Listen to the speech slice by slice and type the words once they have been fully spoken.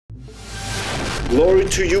Glory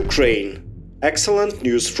to Ukraine! Excellent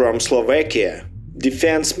news from Slovakia.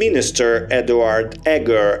 Defense Minister Eduard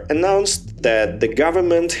Heger announced that the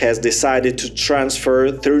government has decided to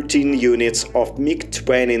transfer 13 units of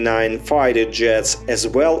MiG-29 fighter jets as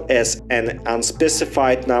well as an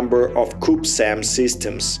unspecified number of Kub SAM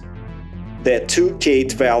systems. The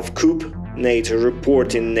 2K-12 Kub, NATO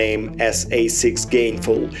reporting name as A6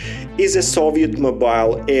 Gainful, is a Soviet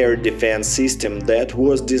mobile air defense system that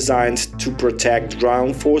was designed to protect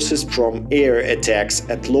ground forces from air attacks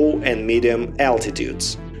at low and medium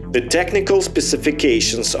altitudes. The technical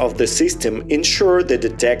specifications of the system ensure the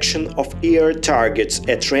detection of air targets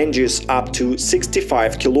at ranges up to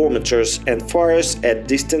 65 km and fires at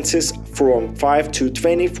distances from 5 to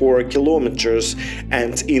 24 km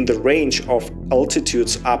and in the range of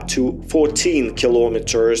altitudes up to 14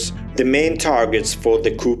 km. The main targets for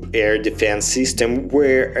the Kub air defense system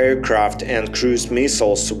were aircraft and cruise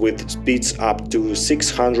missiles with speeds up to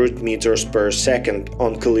 600 meters per second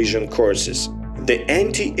on collision courses. The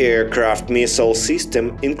anti-aircraft missile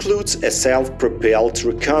system includes a self-propelled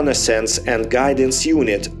reconnaissance and guidance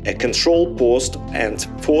unit, a control post, and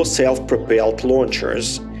 4 self-propelled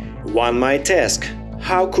launchers. One might ask,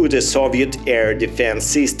 how could a Soviet air defense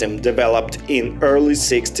system developed in early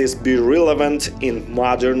 60s be relevant in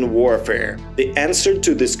modern warfare? The answer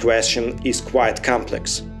to this question is quite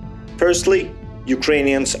complex. Firstly,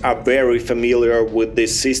 Ukrainians are very familiar with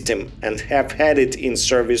this system and have had it in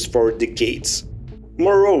service for decades.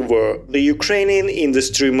 Moreover, the Ukrainian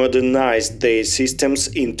industry modernized their systems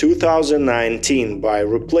in 2019 by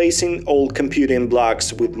replacing old computing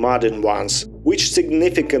blocks with modern ones, which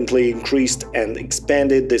significantly increased and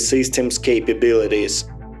expanded the system's capabilities.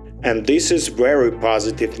 And this is very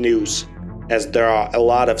positive news, as there are a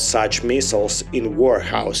lot of such missiles in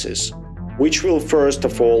warehouses, which will first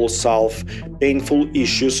of all solve painful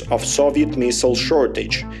issues of Soviet missile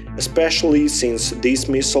shortage, especially since these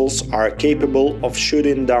missiles are capable of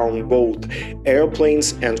shooting down both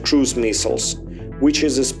airplanes and cruise missiles, which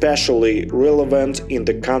is especially relevant in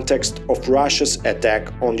the context of Russia's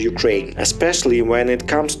attack on Ukraine, especially when it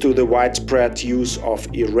comes to the widespread use of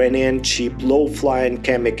Iranian cheap low-flying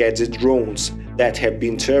kamikaze drones that have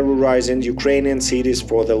been terrorizing Ukrainian cities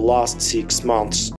for the last 6 months.